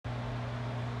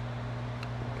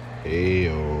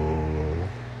Heyo.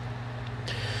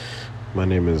 My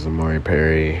name is Amari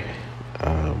Perry.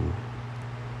 Um,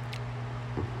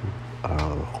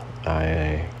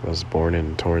 I was born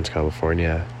in Torrance,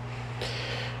 California.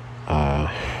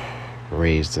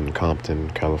 Raised in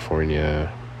Compton,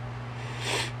 California.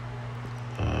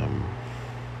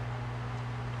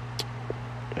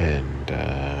 And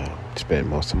spent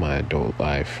most of my adult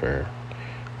life, or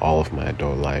all of my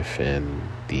adult life, in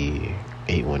the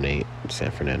 818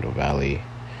 San Fernando Valley.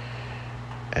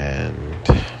 And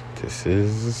this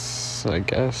is, I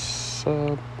guess,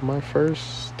 my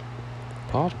first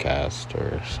podcast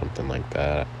or something like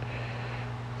that.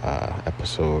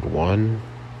 Episode 1,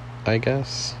 I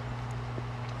guess.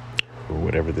 Or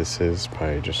whatever this is,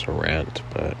 probably just a rant,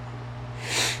 but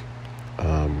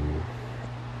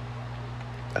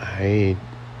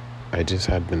I just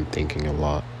had been thinking a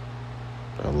lot,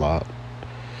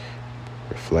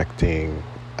 reflecting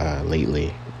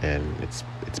lately, and it's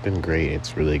been great.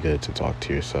 It's really good to talk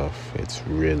to yourself.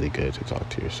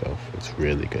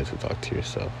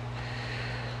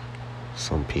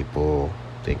 Some people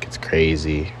think it's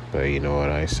crazy, but you know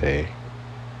what I say?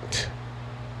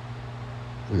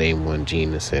 Name one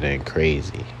genus that ain't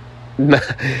crazy.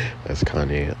 That's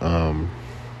Kanye.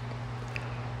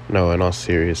 No, in all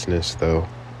seriousness, though,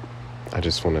 I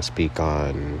just want to speak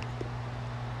on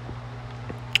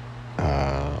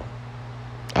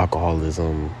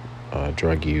alcoholism,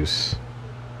 drug use,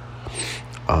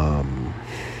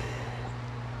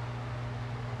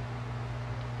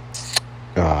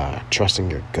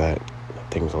 trusting your gut,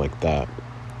 things like that.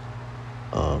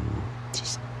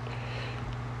 Just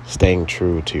staying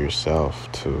true to yourself,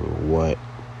 to what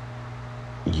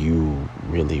you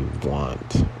really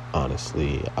want.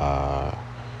 Honestly,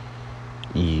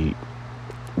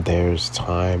 there's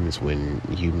times when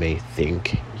you may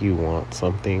think you want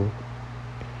something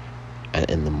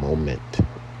in the moment,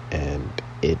 and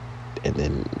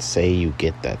then say you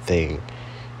get that thing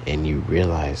and you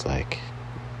realize, like,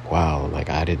 wow, like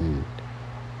I didn't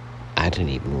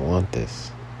even want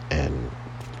this, and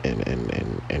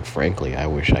frankly, I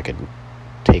wish I could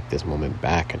take this moment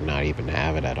back and not even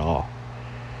have it at all.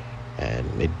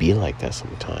 And it'd be like that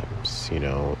sometimes,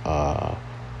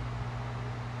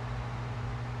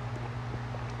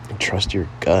 trust your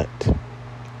gut.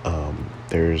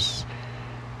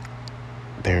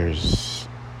 There's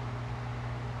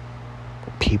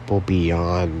people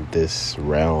beyond this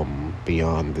realm,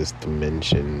 beyond this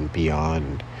dimension,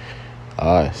 beyond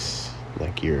us,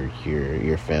 like your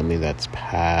family that's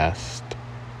passed.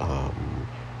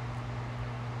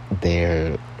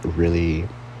 They're really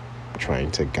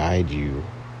trying to guide you.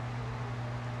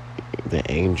 The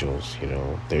angels,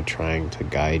 they're trying to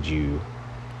guide you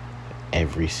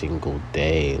every single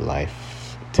day.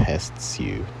 Life tests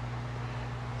you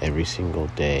every single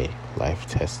day.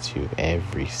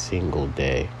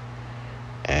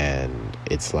 And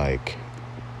it's like,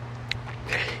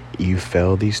 you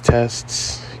fail these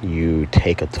tests, you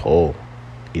take a toll.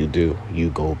 You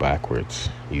go backwards.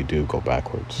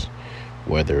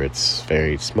 Whether it's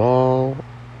very small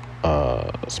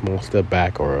step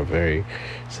back or a very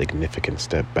significant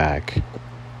step back,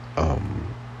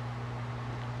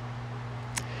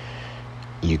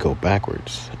 you go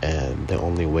backwards. And the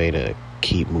only way to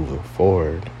keep moving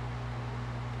forward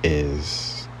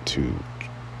is to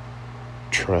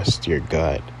trust your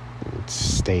gut and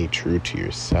stay true to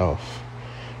yourself.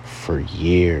 For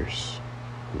years,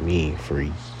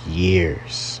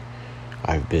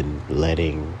 I've been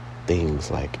letting things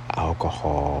like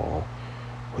alcohol,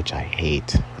 which I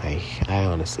hate. I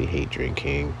honestly hate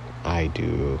drinking. I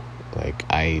do. Like,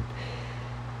 I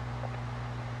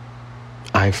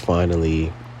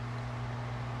finally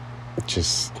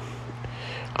just,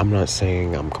 I'm not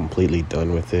saying I'm completely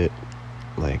done with it.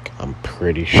 Like, I'm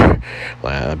pretty sure,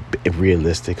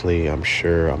 realistically, I'm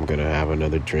sure I'm gonna have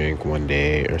another drink one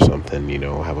day or something,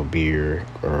 have a beer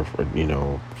or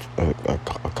a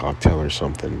cocktail or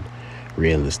something,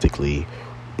 realistically.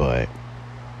 But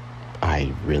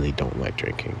I really don't like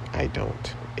drinking. I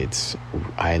don't.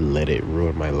 I let it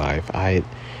ruin my life. I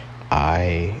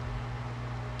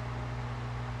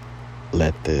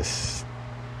let this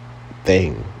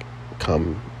thing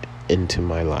come into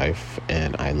my life,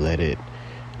 and I let it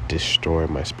destroy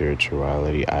my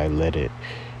spirituality. I let it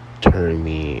turn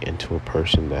me into a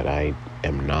person that I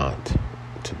am not,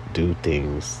 to do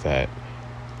things that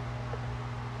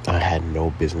I had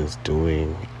no business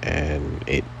doing, and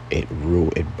it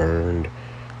burned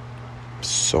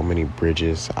so many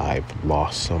bridges. I've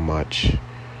lost so much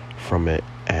from it,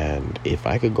 and if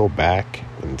I could go back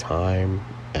in time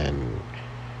and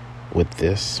with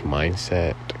this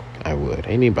mindset, I would.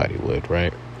 Anybody would,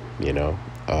 right? you know.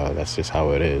 That's just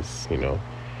how it is, you know.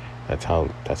 That's how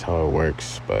it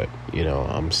works. But, you know,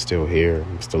 I'm still here.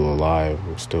 I'm still alive.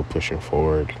 I'm still pushing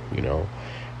forward, you know.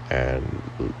 And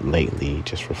lately,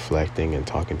 just reflecting and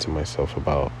talking to myself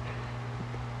about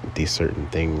these certain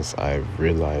things, I've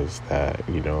realized that,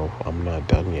 you know, I'm not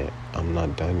done yet. I'm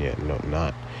not done yet. No,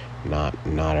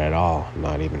 not at all.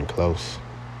 Not even close.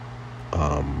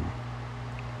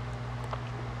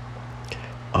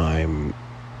 I'm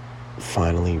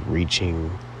finally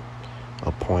reaching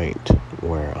a point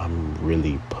where I'm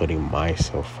really putting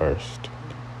myself first.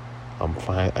 I'm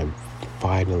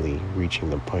finally reaching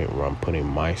the point where I'm putting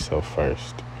myself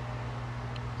first.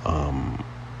 I'm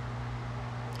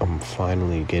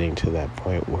finally getting to that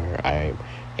point where I'm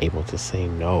able to say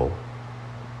no.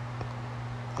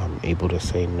 I'm able to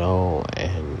say no,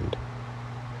 and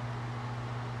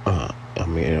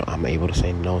I'm able to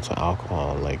say no to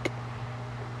alcohol, like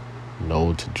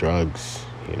no to drugs,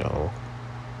 you know,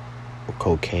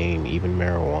 cocaine, even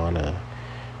marijuana.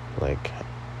 Like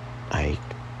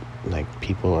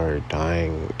people are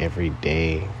dying every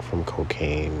day from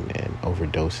cocaine and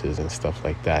overdoses and stuff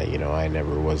like that. You know, I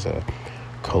never was a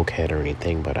cokehead or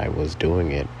anything, but I was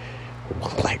doing it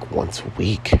like once a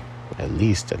week at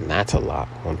least, and that's a lot.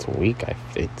 Once a week,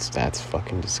 that's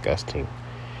fucking disgusting.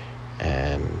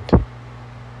 And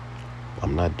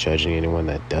I'm not judging anyone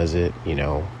that does it, you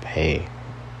know. Hey,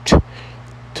 to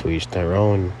each their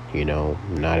own, you know.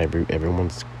 Not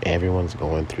everyone's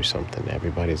going through something.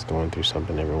 Everybody's going through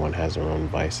something. Everyone has their own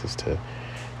vices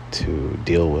to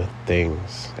deal with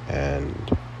things.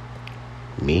 And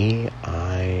me,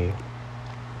 I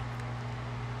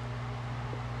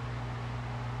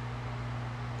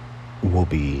will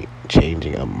be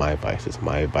changing up my vices.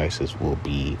 My vices will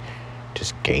be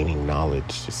just gaining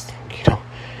knowledge, just, you know,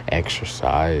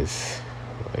 exercise.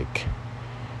 Like,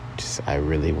 just, I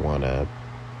really want to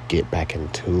get back in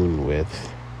tune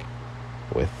with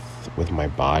my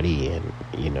body, and,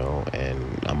 you know,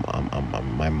 and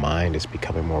my mind is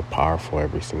becoming more powerful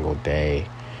every single day,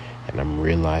 and I'm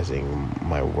realizing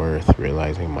my worth,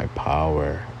 realizing my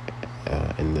power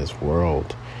in this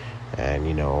world. And,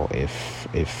 you know, if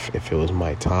it was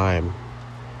my time,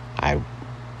 I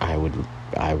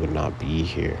would not be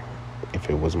here. If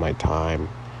it was my time,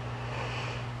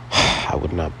 I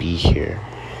would not be here.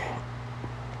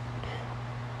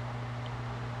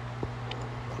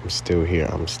 I'm still here.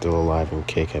 I'm still alive and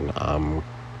kicking. I'm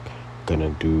gonna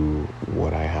do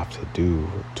what I have to do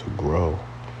to grow.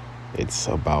 It's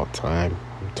about time.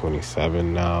 I'm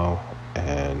 27 now,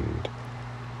 and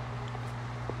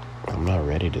I'm not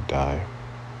ready to die.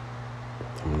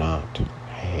 I'm not.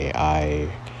 Hey,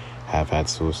 I have had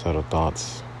suicidal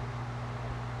thoughts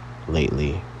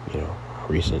lately, you know,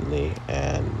 recently,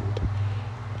 and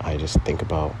I just think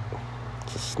about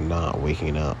just not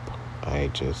waking up. I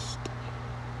just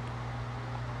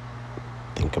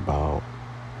think about,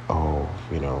 I'm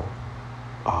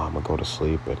gonna go to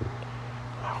sleep, and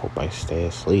I hope I stay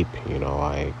asleep. You know,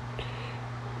 I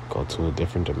go to a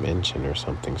different dimension or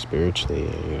something spiritually,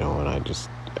 you know, and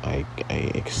I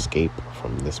escape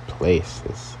from this place,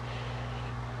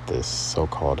 this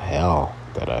so-called hell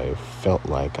that I felt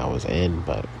like I was in.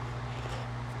 But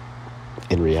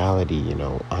in reality, you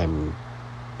know, I'm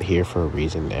here for a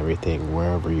reason. Everything,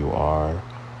 wherever you are,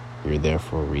 you're there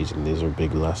for a reason. These are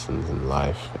big lessons in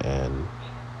life, and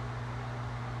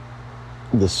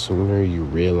the sooner you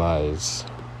realize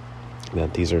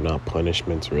that these are not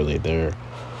punishments, really,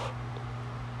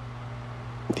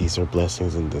 these are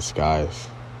blessings in disguise,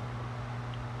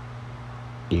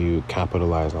 you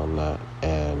capitalize on that,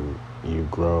 and you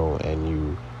grow, and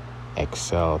you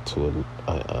excel to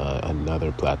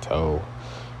another plateau.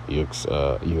 You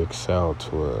excel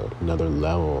to another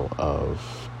level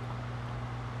of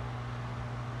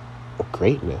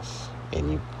greatness,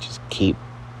 and you just keep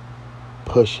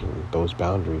pushing those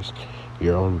boundaries,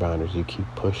 your own boundaries. You keep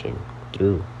pushing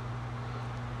through,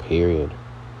 period.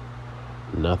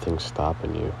 Nothing's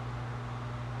stopping you,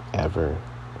 ever.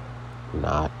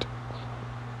 Not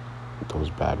those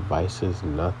bad vices,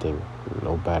 nothing.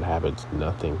 No bad habits,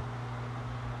 nothing.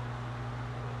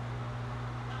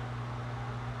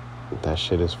 That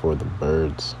shit is for the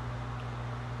birds.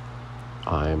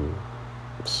 I'm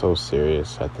so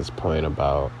serious at this point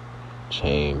about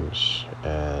change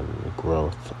and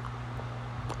growth.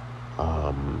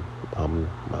 I'm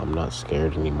not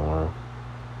scared anymore.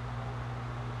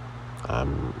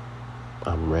 I'm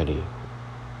ready.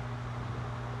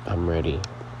 I'm ready.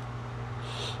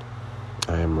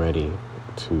 I am ready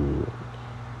to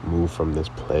move from this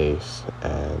place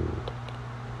and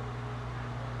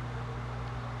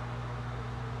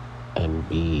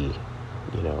be,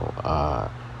 you know,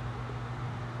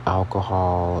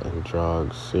 alcohol and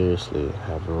drugs seriously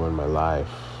have ruined my life.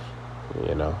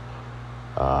 You know,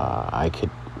 I could,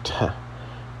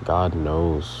 God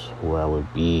knows where I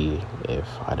would be if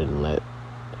I didn't let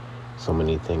so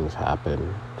many things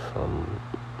happen from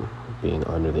being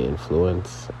under the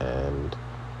influence. And,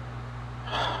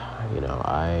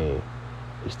 I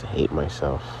used to hate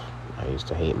myself. I used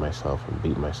to hate myself and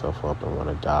beat myself up and want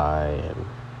to die. And,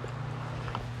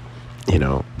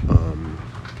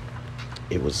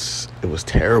 it was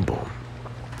terrible.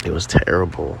 It was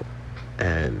terrible.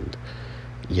 And,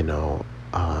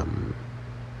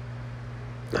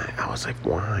 I was like,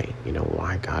 why?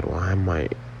 Why, God? Why am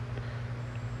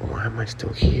I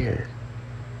still here?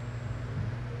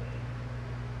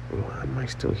 Why am I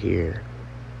still here?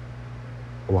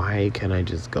 Why can't I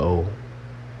just go?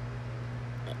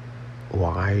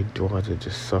 Why do I have to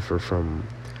just suffer from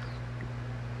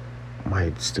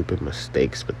my stupid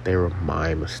mistakes? But they were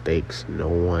my mistakes. No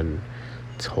one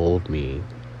told me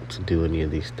to do any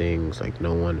of these things. Like,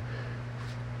 no one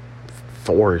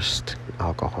forced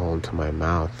alcohol into my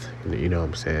mouth. You know what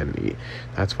I'm saying?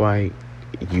 That's why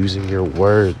using your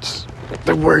words,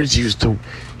 the words used to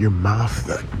your mouth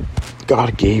that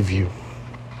God gave you,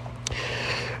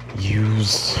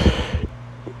 use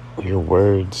your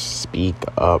words. Speak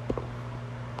up.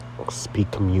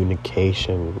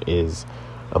 Communication is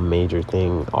a major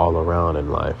thing all around in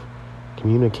life.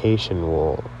 Communication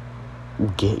will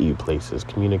get you places.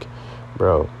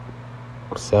 Bro,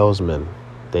 salesmen,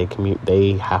 they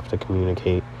have to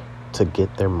communicate to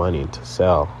get their money to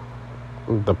sell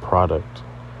the product.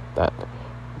 That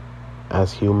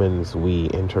as humans we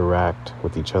interact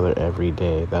with each other every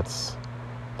day. That's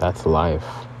life.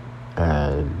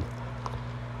 And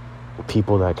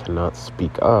people that cannot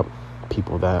speak up,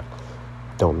 people that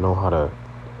don't know how to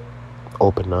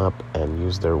open up and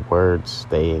use their words,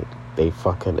 they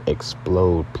fucking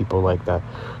explode. People like that,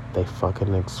 they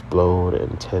fucking explode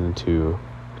and tend to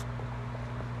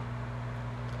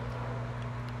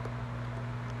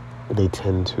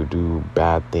do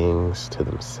bad things to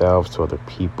themselves, to other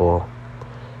people.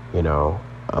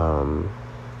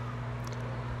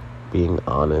 Being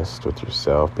honest with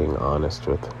yourself, being honest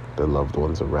with the loved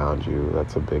ones around you,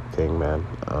 that's a big thing, man.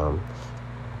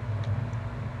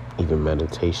 Even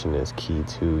meditation is key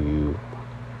to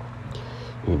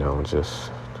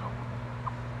just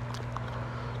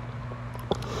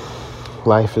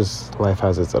life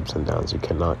has its ups and downs. You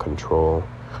cannot control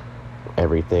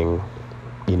everything,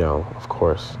 of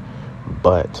course,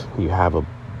 but you have a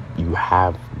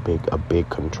big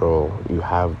control. You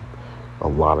have a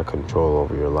lot of control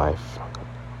over your life.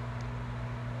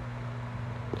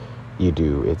 You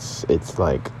do. It's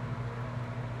like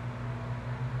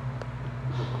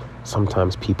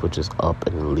sometimes people just up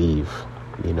and leave,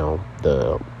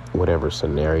 the whatever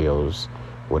scenarios,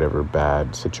 whatever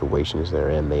bad situations they're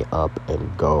in, they up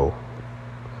and go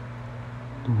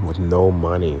with no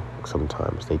money.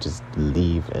 Sometimes they just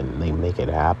leave and they make it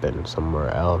happen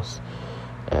somewhere else.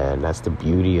 And that's the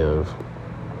beauty of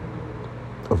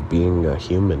being a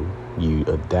human. You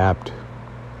adapt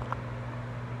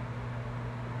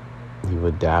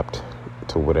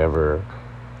to whatever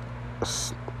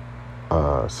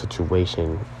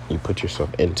situation you put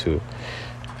yourself into.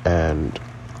 And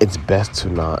it's best to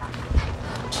not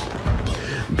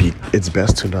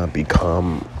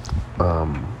become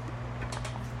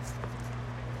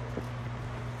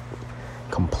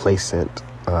complacent.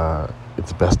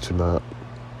 It's best to not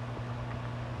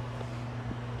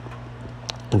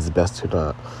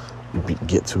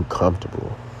get too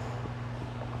comfortable.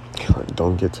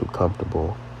 Don't get too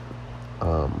comfortable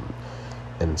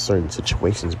in certain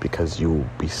situations, because you'll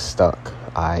be stuck.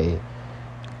 I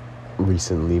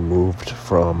recently moved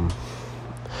from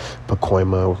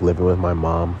Pacoima, living with my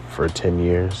mom for 10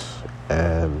 years,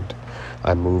 and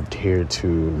I moved here to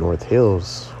North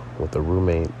Hills with a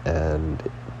roommate, and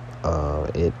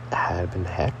it had been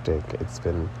hectic.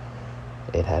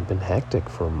 It had been hectic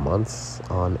for months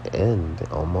on end,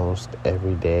 almost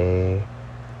every day,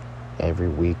 every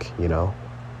week,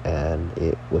 and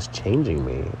it was changing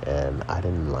me, and I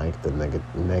didn't like the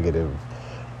negative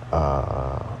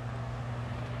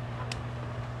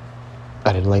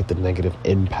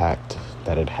impact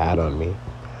that it had on me.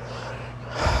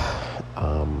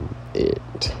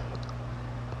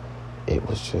 It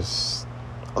was just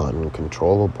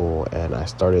uncontrollable, and I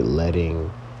started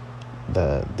letting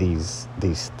these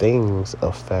things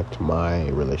affect my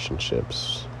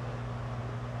relationships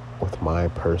with my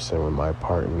person, with my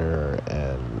partner,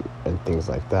 and things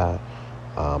like that.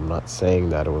 I'm not saying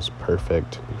that it was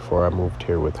perfect before I moved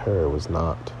here with her. It was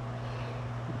not.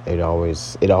 It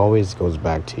always goes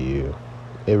back to you.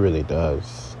 It really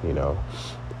does,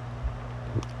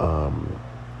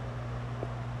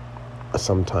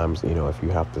 Sometimes, if you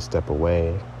have to step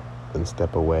away, then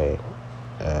step away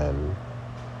and,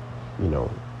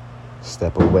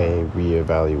 step away,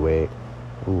 reevaluate.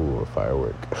 Ooh, a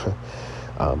firework.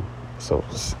 So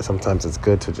sometimes it's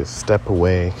good to just step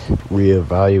away,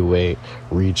 reevaluate,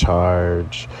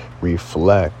 recharge,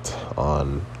 reflect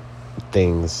on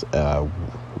things,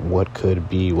 what could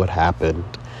be, what happened,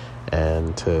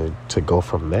 and to go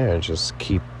from there. Just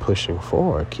keep pushing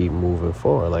forward, keep moving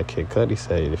forward, like Kid Cudi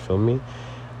said. You feel me?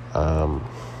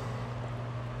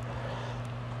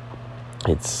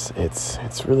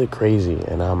 It's really crazy,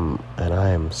 and I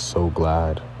am so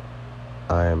glad.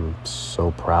 I am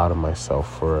so proud of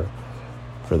myself for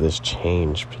this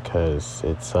change, because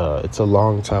it's a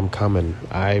long time coming.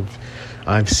 I've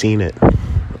seen it.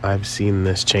 I've seen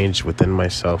this change within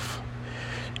myself,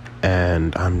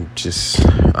 and I'm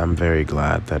very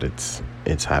glad that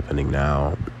it's happening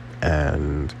now.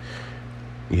 And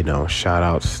shout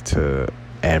outs to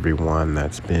everyone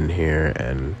that's been here,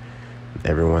 and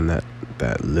everyone that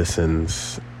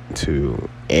listens to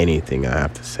anything I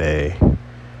have to say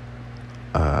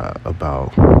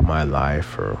about my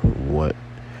life or what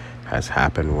has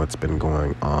happened, what's been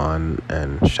going on.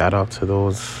 And shout out to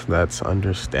those that's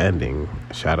understanding.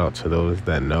 Shout out to those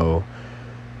that know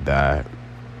that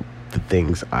the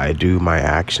things I do, my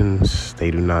actions, they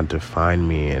do not define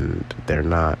me, and they're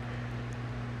not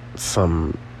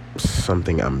something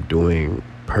I'm doing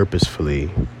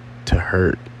purposefully to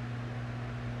hurt,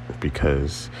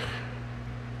 because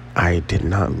I did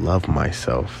not love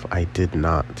myself. I did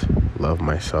not love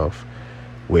myself,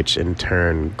 which in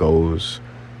turn goes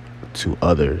to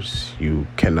others. You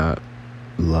cannot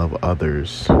love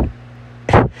others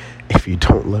if you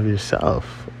don't love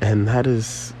yourself. And that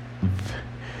is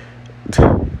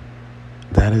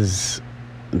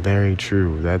very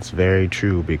true. That's very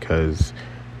true, because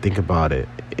think about it.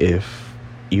 If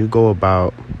you go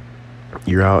about,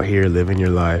 you're out here living your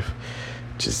life,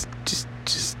 just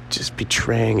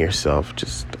betraying yourself.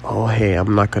 Just, oh, hey,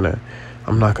 I'm not gonna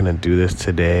do this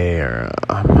today, or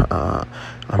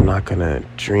I'm not gonna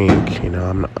drink.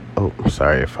 I'm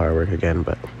sorry, firework again,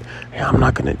 but yeah, I'm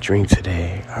not gonna drink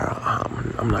today, or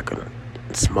I'm not gonna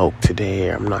smoke today,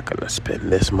 or I'm not gonna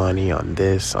spend this money on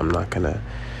this. I'm not gonna,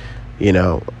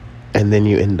 and then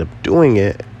you end up doing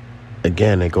it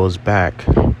again. It goes back.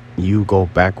 You go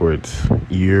backwards.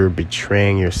 You're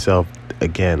betraying yourself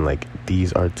again. Like,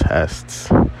 these are tests.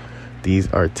 These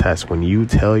are tests. When you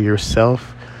tell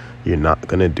yourself you're not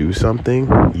gonna do something,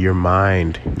 your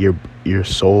mind, your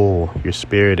soul, your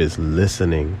spirit is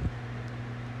listening.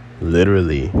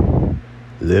 Literally.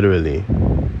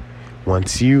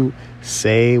 Once you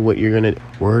say what you're gonna,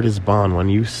 word is bond. When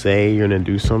you say you're gonna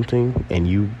do something and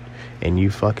you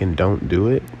fucking don't do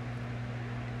it,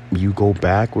 you go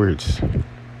backwards.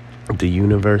 The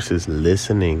universe is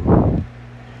listening.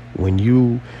 When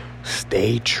you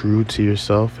stay true to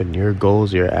yourself and your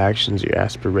goals, your actions, your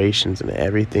aspirations, and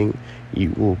everything,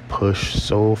 you will push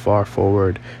so far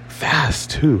forward. Fast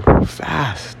too.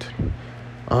 Fast.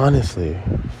 Honestly,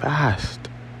 fast.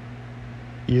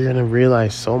 You're gonna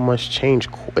realize so much change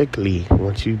quickly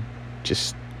once you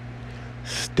just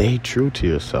stay true to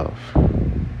yourself.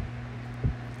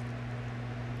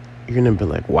 You're gonna be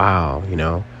like, wow,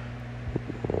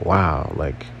 wow,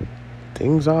 like,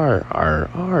 things are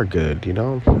good,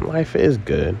 life is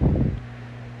good,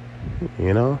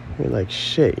 you're like,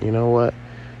 shit, you know what,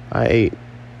 I ate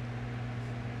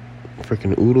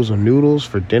freaking oodles and noodles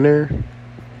for dinner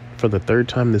for the third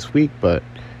time this week, but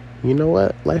you know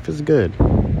what, life is good.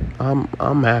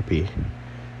 I'm happy,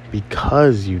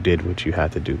 because you did what you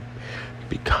had to do,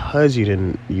 because you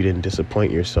didn't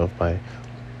disappoint yourself by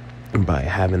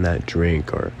having that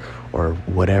drink or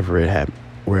whatever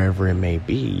wherever it may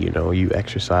be. You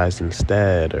exercised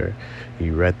instead, or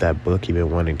you read that book you've been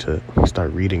wanting to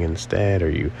start reading instead, or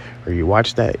you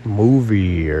watched that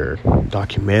movie or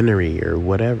documentary or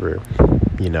whatever.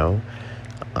 You're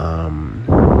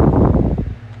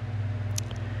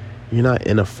not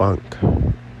in a funk.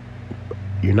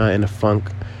 You're not in a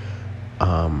funk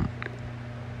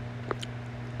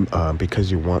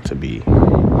because you want to be.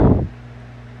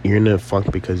 You're in a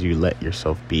funk because you let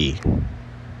yourself be.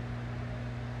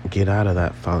 Get out of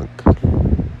that funk.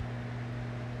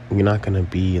 You're not going to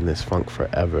be in this funk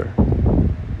forever.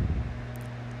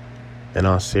 In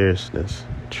all seriousness,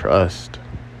 trust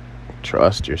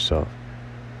yourself.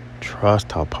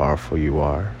 Trust how powerful you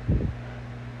are.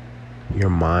 Your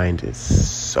mind is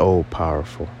so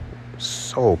powerful.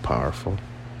 So powerful.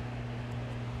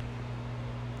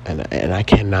 And I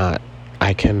cannot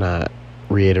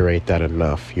reiterate that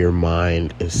enough. Your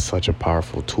mind is such a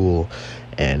powerful tool,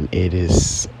 and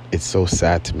it's so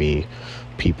sad to me,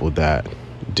 people that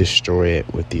destroy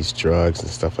it with these drugs and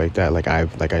stuff like that. Like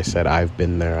I said, I've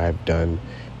been there. I've done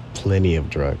plenty of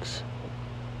drugs.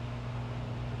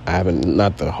 I haven't,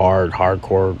 not the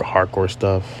hardcore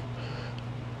stuff,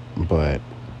 but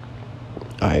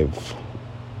I've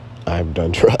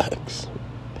done drugs,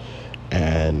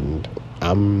 and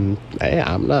I'm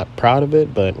not proud of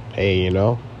it, but hey,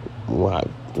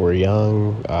 we're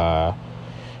young.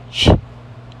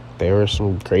 There were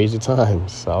some crazy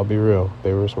times. I'll be real.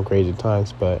 There were some crazy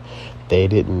times, but they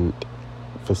didn't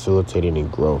facilitate any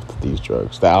growth of these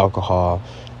drugs. The alcohol,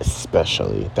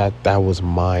 especially, that was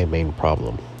my main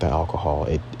problem. The alcohol,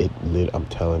 I'm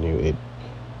telling you,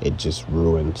 it just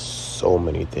ruined so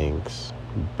many things.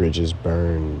 Bridges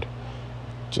burned,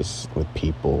 just with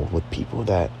people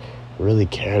that really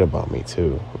cared about me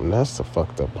too. And that's the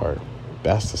fucked up part.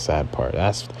 That's the sad part.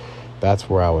 That's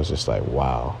where I was just like,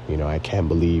 wow, I can't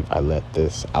believe I let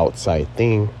this outside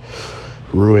thing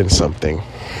ruin something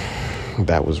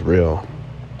that was real.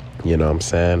 You know what I'm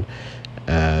saying?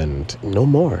 And no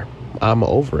more. I'm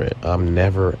over it. I'm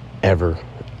never, ever,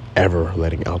 ever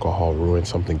letting alcohol ruin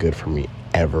something good for me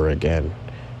ever again.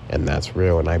 And that's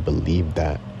real. And I believe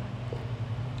that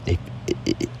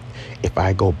if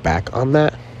I go back on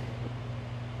that,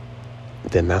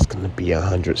 then that's going to be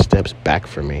 100 steps back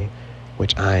for me,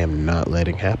 which I am not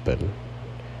letting happen.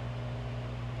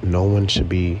 No one should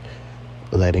be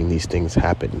letting these things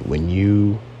happen. When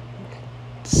you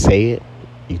say it,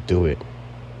 you do it.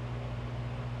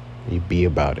 You be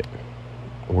about it.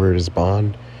 Word is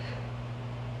bond.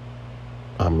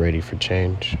 I'm ready for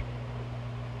change.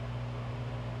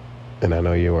 And I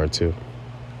know you are too.